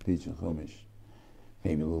 teaching Chumash.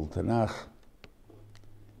 Maybe a little Tanakh.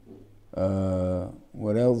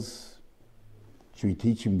 What else? Should we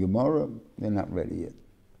teach them Gemara? They're not ready yet.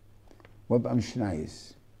 What about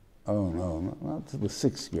Mishnayos? Oh no, not to the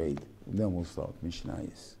 6th grade. Then we'll start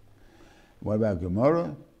Mishnayos. What about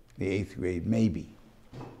Gemara? The 8th grade, maybe.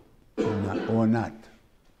 or not,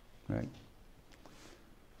 right?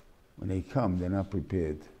 When they come, they're not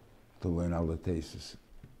prepared to learn all the tastes.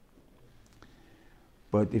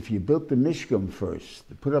 But if you built the Mishkan first,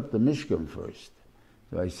 put up the Mishkan first,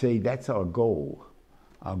 so I say that's our goal.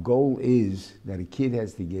 Our goal is that a kid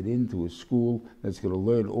has to get into a school that's going to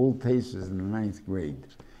learn all tastes in the 9th grade.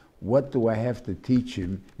 What do I have to teach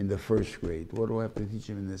him in the 1st grade? What do I have to teach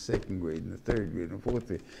him in the 2nd grade, in the 3rd grade, in the 4th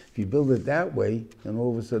grade? If you build it that way, then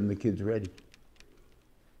all of a sudden the kid's ready.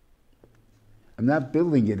 I'm not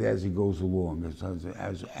building it as it goes along,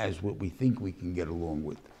 as what we think we can get along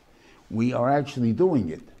with. We are actually doing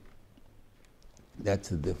it. That's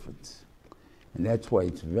the difference. And that's why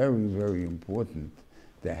it's very, very important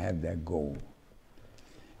to have that goal.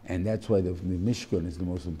 And that's why the Mishkan is the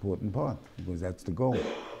most important part, because that's the goal.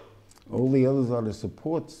 All the others are the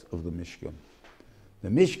supports of the Mishkan. The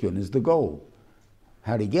Mishkan is the goal.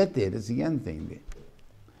 How to get there, that's the end thing there.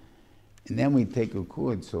 And then we take a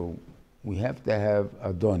chord, so we have to have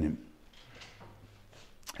Adonim.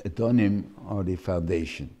 Adonim are the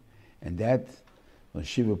foundation. And that, as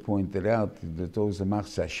Shiva pointed out, that those are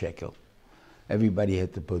machzah shekel. Everybody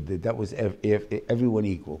had to put that was everyone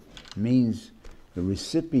equal. Means the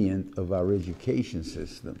recipient of our education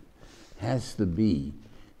system has to be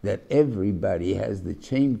that everybody has the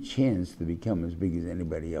same chance to become as big as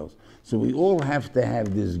anybody else. So we all have to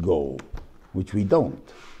have this goal, which we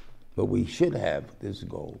don't, but we should have this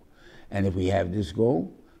goal. And if we have this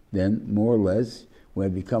goal, then more or less,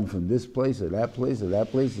 when we come from this place or that place,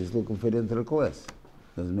 just looking fit into the class.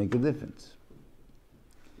 Doesn't make a difference.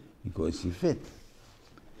 Because you fit.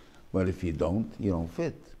 But if you don't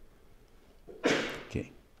fit.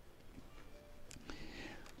 Okay.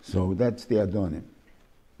 So that's the Adonim.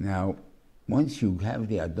 Now, once you have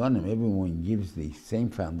the Adonim, everyone gives the same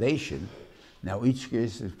foundation. Now each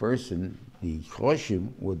person, the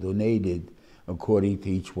Choshim, were donated according to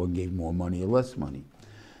each one gave more money or less money.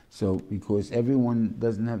 So, because everyone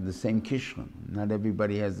doesn't have the same kishron, not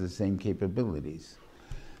everybody has the same capabilities.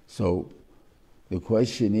 So, the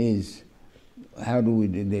question is, how do we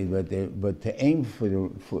do that? But to aim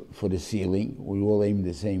for the ceiling, we all aim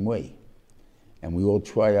the same way. And we all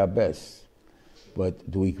try our best.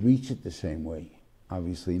 But do we reach it the same way?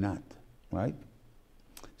 Obviously not, right?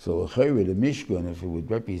 So, the Mishkan, if it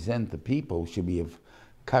would represent the people, should be a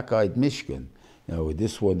cockeyed Mishkan.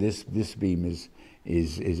 This one, this beam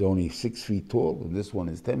is only 6 feet tall, and this one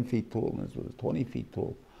is 10 feet tall, and this one is 20 feet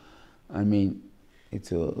tall. I mean,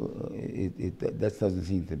 that doesn't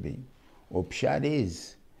seem to be. Or pshat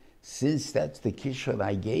is, since that's the kishron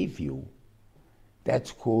I gave you,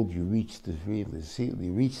 that's called you reached the ceiling.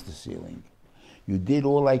 You reached the ceiling. You did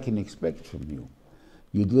all I can expect from you.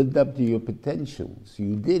 You lived up to your potential, so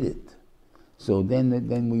you did it. So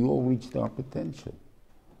then we all reached our potential.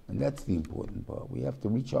 And that's the important part. We have to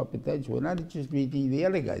reach our potential. We're not just meeting the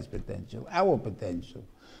other guy's potential, our potential.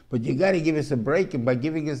 But you got to give us a break by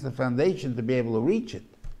giving us the foundation to be able to reach it.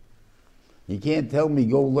 You can't tell me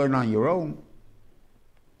go learn on your own.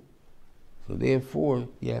 So therefore,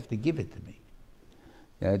 you have to give it to me.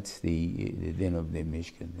 That's the din of the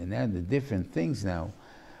Mishkan. And now the different things now,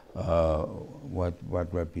 what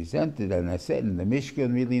represented, and I said in the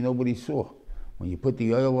Mishkan really nobody saw. When you put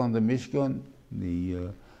the oil on the Mishkan,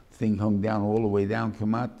 the thing hung down all the way down,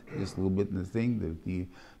 Kamat, just a little bit in the thing.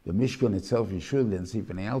 The Mishkan itself, you sure didn't see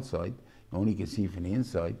from the outside. You only can see from the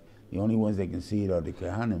inside. The only ones that can see it are the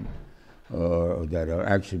Kohanim, that are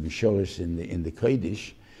actually B'shorish in the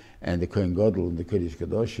Kodesh, and the Kohen Gadol and the Kodesh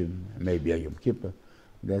Kadoshim, maybe Yom Kippur.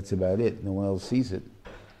 That's about it. No one else sees it.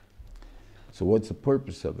 So what's the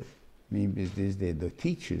purpose of it? I mean, the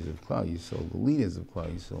teachers of Klal Yisrael, the leaders of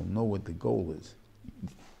Klal Yisrael, know what the goal is.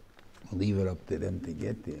 Leave it up to them to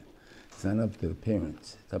get there. It's not up to the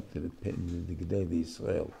parents. It's up to the Gedei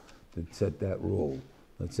Yisrael to set that rule.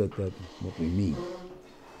 Let's set that what we mean.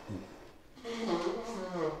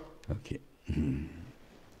 Okay.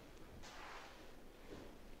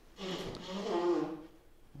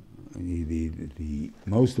 The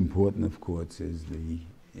most important, of course, is the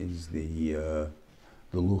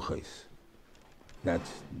luchos. That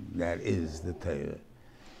is the Torah.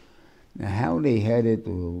 Now, how they had it,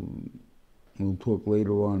 we'll talk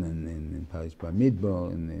later on in Parshas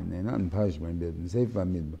Bamidbar, and not in Parshas Bamidbar, in Sefer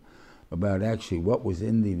Bamidbar, about actually what was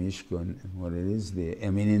in the Mishkan and what it is there. I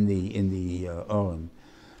mean, in the Aron,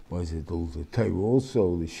 was it the Torah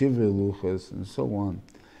also, the Shiva luchos, and so on.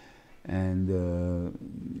 And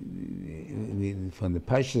from the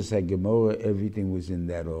Parshas HaGemorah, everything was in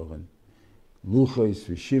that Aron.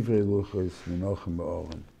 Luchos, Shiva luchos, Menachem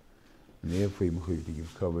Aron. And therefore, you have to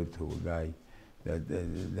give cover to a guy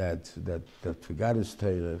that forgot his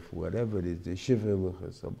Torah, whatever it is, the Shiva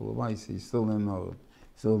Luchas, he's still in know,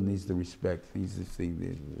 still needs the respect, needs to see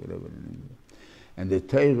this, whatever it is. And the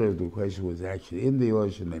Torah, the question was actually in the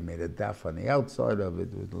ocean. They made a daf on the outside of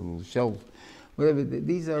it with a little shelf, whatever.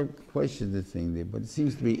 These are questions that thing there, but it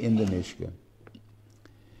seems to be in the Mishkan.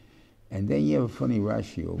 And then you have a funny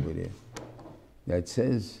Rashi over there that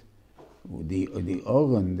says the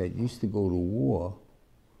organ that used to go to war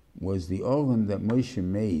was the organ that Moshe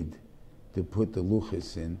made to put the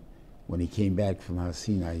luchas in when he came back from Har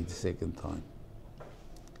Sinai the second time,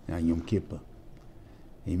 on Yom Kippur.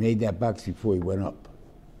 He made that box before he went up.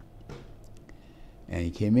 And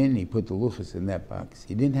he came in and he put the luchas in that box.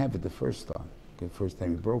 He didn't have it the first time, because the first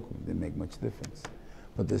time he broke them, it didn't make much difference.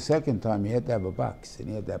 But the second time he had to have a box, and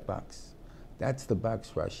he had that box. That's the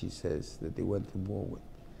box, Rashi says, that they went to war with.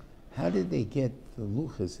 How did they get the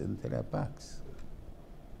luchas into that box?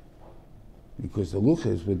 Because the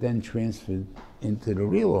luchas were then transferred into the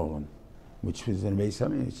real organ, which was in the Beis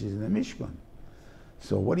Hamikdash, which is in the Mishkan.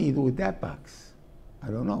 So what do you do with that box? I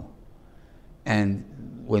don't know. And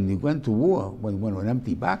when you went to war, when you went with an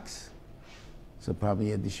empty box, so probably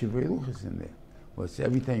you had the Shivrei Luchas in there. Well, so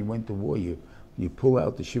every time you went to war, you pull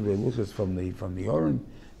out the Shivrei Luchas from the Oren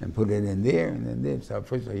and put it in there and then there. So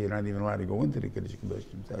first of all, you're not even allowed to go into the Kiddush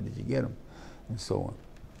Kedoshim. So how did you get them? And so on.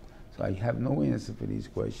 So I have no answer for these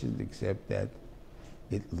questions except that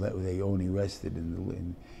they only rested in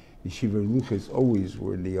the Shivrei Luchas always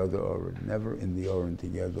were in the other Oren, never in the Oren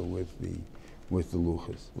together with the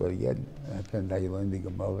luchas. Well, again, depends how you learn the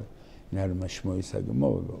Gemara and how the Mashmois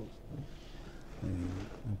HaGemara goes.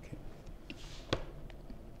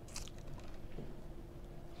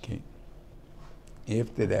 Okay.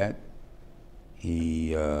 After that,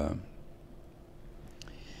 he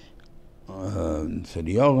so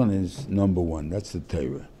the Oren is number one. That's the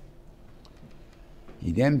Torah.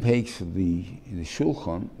 He then takes the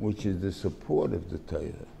Shulchan, which is the support of the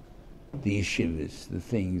Torah. The yeshivas, the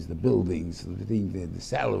things, the buildings, the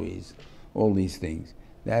salaries, all these things.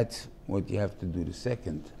 That's what you have to do the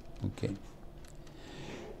second, okay?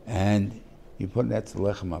 And you put that's the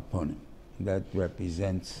lechem aponim. That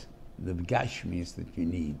represents the gashmis that you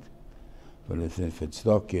need for it's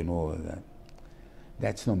stock and all of that.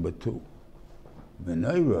 That's number two.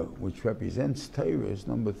 Menorah, which represents Torah, is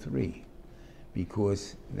number three,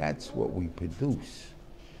 because that's what we produce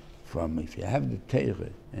from. If you have the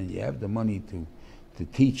Torah and you have the money to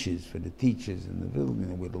teachers, for the teachers in the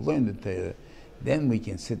building, where to learn the Torah, then we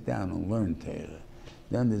can sit down and learn Torah.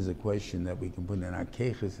 Then there's a question that we can put in our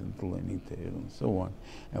keches into learning Torah and so on,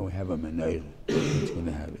 and we have a menorah that's going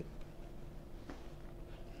to have it.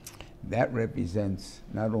 That represents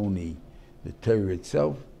not only the Torah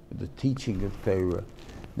itself, but the teaching of Torah.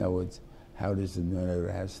 In other words, how does the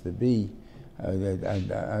menorah has to be?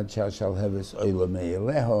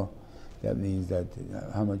 That means that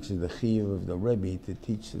how much is the chiyuv of the Rebbe to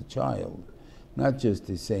teach the child. Not just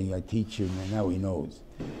to saying, I teach him and now he knows.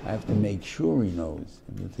 I have to make sure he knows.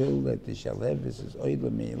 And until that the shalhevis is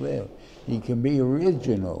oila me'ileh, he can be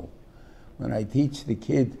original. When I teach the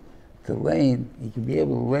kid to lane, he can be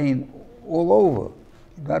able to lane all over,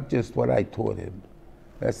 not just what I taught him.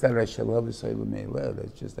 That's not a shalhevis oila me'ileh.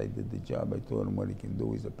 That's just I did the job. I taught him what he can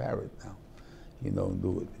do. He's a parrot now.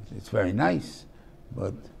 Do it. It's very nice,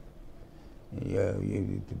 but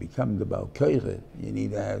to become the Baal Koire, you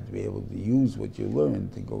need to have to be able to use what you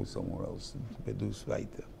learned to go somewhere else and to produce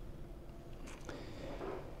weiter.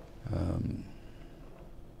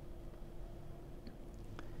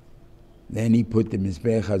 Then he put the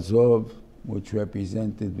Mizbech HaZov, which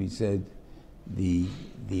represented, we said, the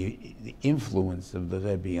influence of the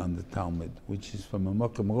Rebbe on the Talmud, which is from a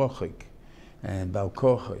Mokum Rochik and Baal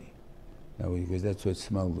Kochai. Because that's what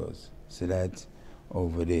smell does. So that's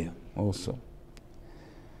over there also.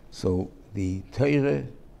 So the Torah,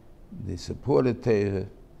 the support of Torah,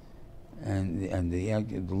 and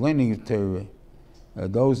the learning of Torah,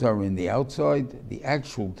 those are in the outside. The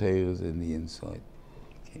actual Torah is in the inside.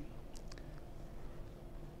 Okay.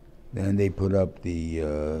 Then they put up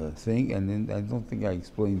the thing, and then I don't think I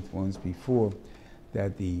explained once before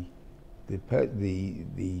that the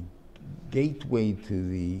gateway to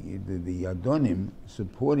the Adonim,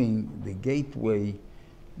 supporting the gateway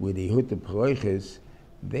with the Huta Paroiches,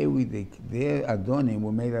 their Adonim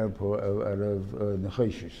were made out of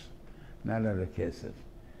Nechoshes, not out of Kesef.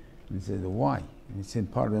 And he said, why? And it's in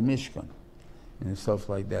part of the Mishkan, and stuff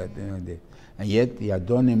like that. And yet the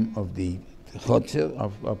Adonim of the Chotzer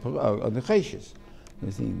of the Cheshes.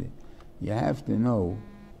 You have to know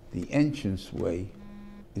the entranceway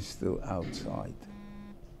is still outside.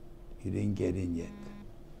 You didn't get in yet.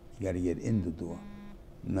 You got to get in the door,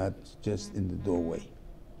 not just in the doorway.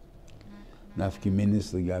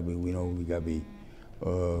 Nafkiminis legabi, we know legabi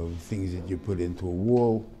things that you put into a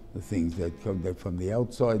wall, the things that come from the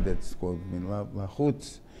outside, that's called min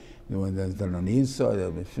lachutz. The one that's done on the inside,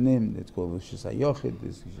 that's called l'shisayochid,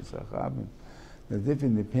 this l'shisachabim. They're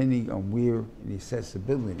different depending on where the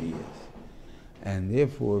accessibility is. And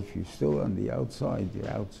therefore, if you're still on the outside,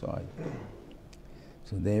 you're outside.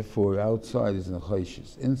 So therefore, outside is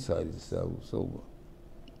nechoshes, inside is silver.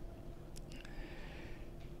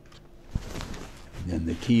 Then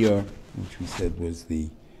the kiyar, which we said was the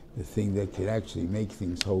thing that could actually make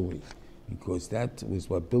things holy, because that was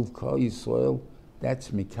what built Klal Yisrael. That's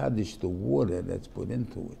mikdash, the water that's put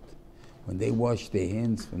into it. When they washed their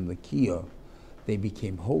hands from the kiyar, they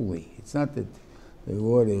became holy. It's not that the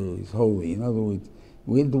water is holy. In other words,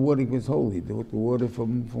 where the water was holy, they took the water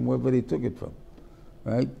from wherever they took it from,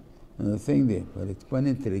 right? And the thing there, but it went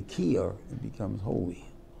into the kiyar, it becomes holy.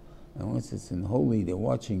 And once it's in holy, they're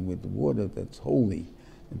watching with the water that's holy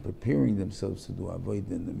and preparing themselves to do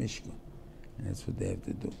avodah in the Mishkan. And that's what they have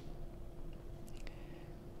to do.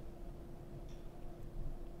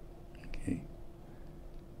 Okay.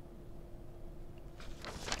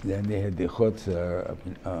 Then they had the chotzer,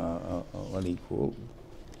 what do you call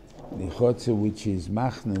it? The chotzer, which is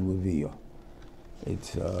machne leviyah.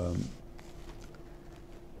 It's,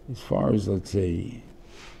 as far as, let's say,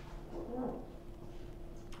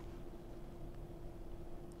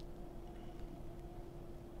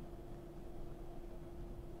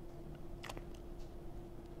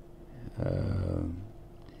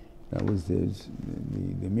 that was the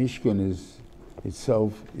Mishkan is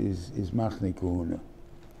itself is machne kahuna.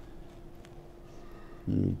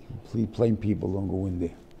 Plain people don't go in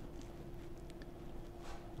there.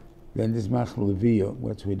 Then there's machne leviyah,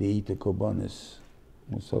 that's where they eat the korbanos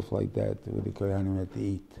and stuff like that, where the kohanim had to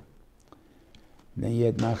eat. Then you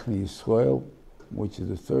had machne Yisrael, which is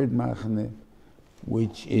the third machne,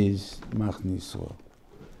 which is machne Yisrael.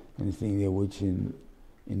 Anything there which in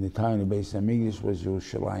the time of Beis Hamikdash was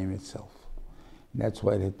Yerushalayim itself. And that's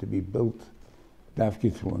why it had to be built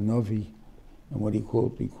dafke through a novi, and what he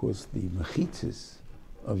called, because the mechitzas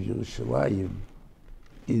of Yerushalayim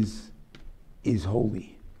is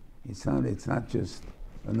holy. It's not just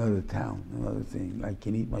another town, another thing. I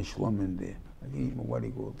can eat my shlom in there. I can eat my what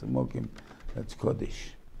he called temokim. That's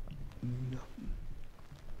kodesh.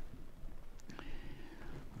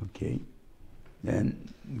 Okay. Then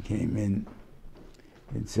came in.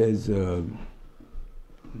 It says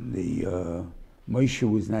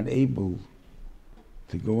Moshe was not able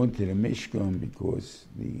to go into the Mishkan because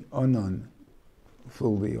the Anan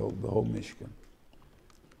filled the whole Mishkan.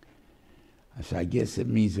 So I guess it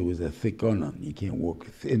means it was a thick Anan. You can't walk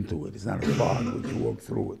into it. It's not a fog, but you walk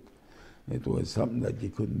through it. It was something that you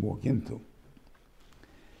couldn't walk into.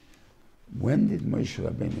 When did Moshe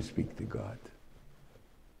Rabbeinu speak to God?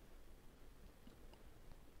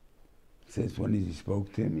 It says when he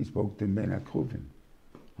spoke to him Ben HaKruvim,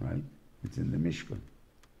 right? It's in the Mishkan.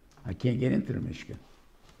 I can't get into the Mishkan.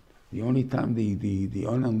 The only time the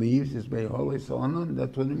Onan leaves is by Holy Onan,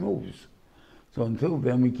 that's when he moves. So until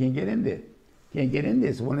then, we can't get in there. Can't get in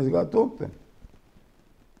there, so when does God talk to him?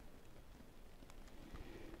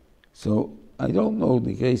 So I don't know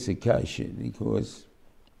the case of Kasha, because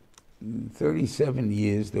 37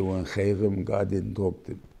 years they were in Chayrim, God didn't talk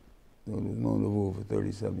to them. There was no Nevuah for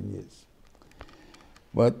 37 years.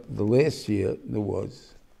 But the last year there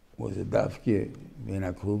was a Dafke Ben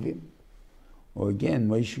HaKruvim, or again,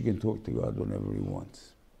 Moshe can talk to God whenever he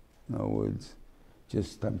wants. In other words,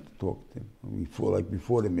 just time to talk to him. Before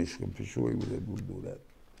the Mishkan, for sure he was able to do that.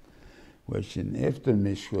 Question, after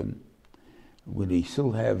Mishkan, would he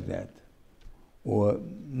still have that? Or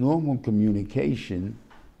normal communication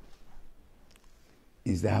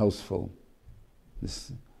is the house phone,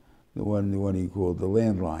 the one he called the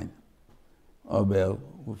landline. Well,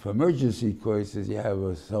 for emergency cases, you have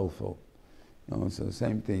a cell phone. So the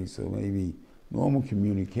same thing. So maybe normal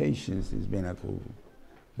communications is Ben HaKruvim.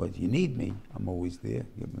 But you need me, I'm always there.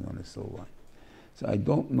 Get me on the cell line. So I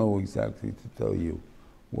don't know exactly to tell you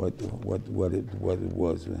what it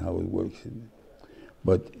was and how it works.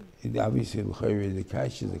 But obviously, the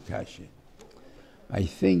kasha is a kasha. I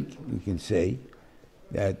think we can say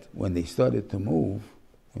that when they started to move,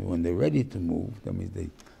 when they're ready to move, that means the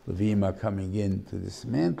Levim are coming in to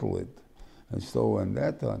dismantle it, and so on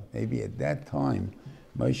that time, maybe at that time,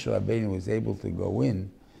 Moshe Rabbeinu was able to go in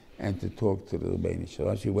and to talk to the Rebbeinu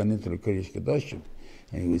Shalom. He went into the Kodesh Kedoshim,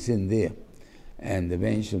 and he was in there. And the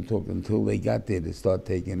Rebbeinu Shalom talked until they got there to start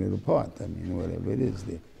taking it apart. I mean, whatever it is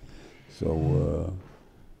there. So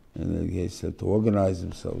and they said to organize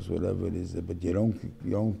themselves, whatever it is. But you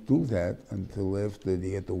don't do that until after they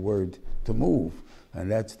get the word to move,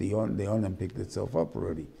 and that's the Onan picked itself up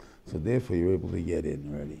already. So therefore, you're able to get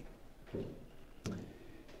in already.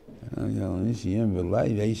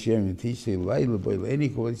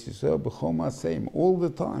 All the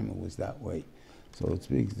time it was that way. So it's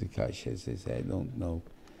big the kasha says I don't know.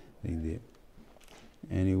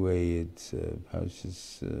 Anyway, it's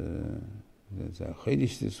Parshas there's a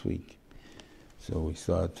Chodesh this week. So we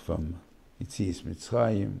start from Yitzias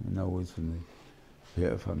Mitzrayim, in other words from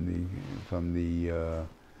the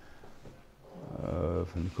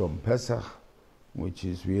Korban Pesach, which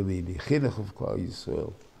is really the chinuch of Klal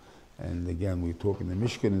Yisrael. And again, we're talking the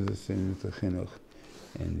Mishkan is a sim to chinuch,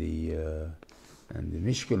 and the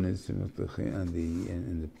Mishkan is sim to chinuch,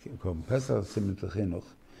 and the Korban Pesach is sim to chinuch.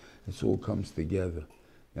 It all comes together.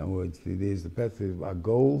 In other words, there's the method of our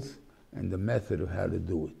goals and the method of how to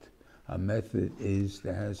do it. Our method is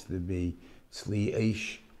there has to be tzli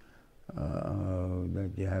eish,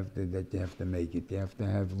 that you have to make it. You have to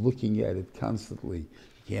have looking at it constantly. You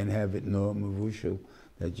can't have it no mavushal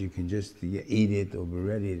that you can just eat it or be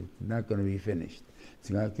ready. It's not going to be finished.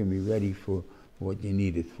 It's not going to be ready for what you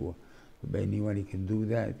need it for. The only way you can do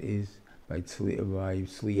that is by tzli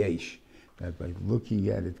eish, by looking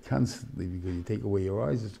at it constantly, because you take away your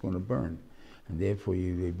eyes, it's going to burn. And therefore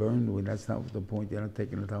they burn. Well, that's not the point. You're not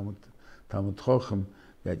taking the Talmud Chochem,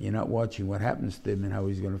 that you're not watching what happens to him and how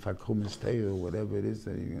he's going to fakum his Torah or whatever it is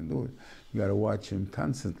that he's going to do. You got to watch him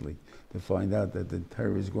constantly to find out that the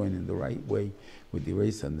Torah is going in the right way with the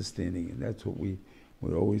race understanding, and that's what we're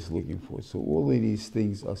always looking for. So all of these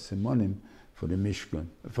things are simonim for the Mishkan,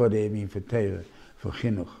 for Torah, for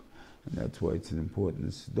Chinuch, and that's why it's an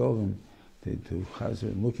important Sdorim to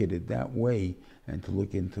look at it that way and to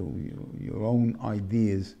look into your own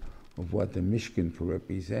ideas of what the Mishkan can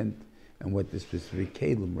represent and what the specific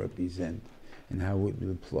Kalim represent and how it would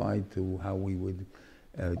apply to how we would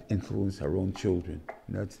influence our own children.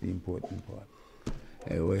 And that's the important part.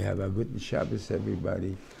 Anyway, have a good Shabbos,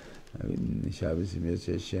 everybody. Shabbos,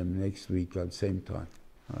 Hashem, next week at the same time.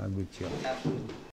 Good Shabbos.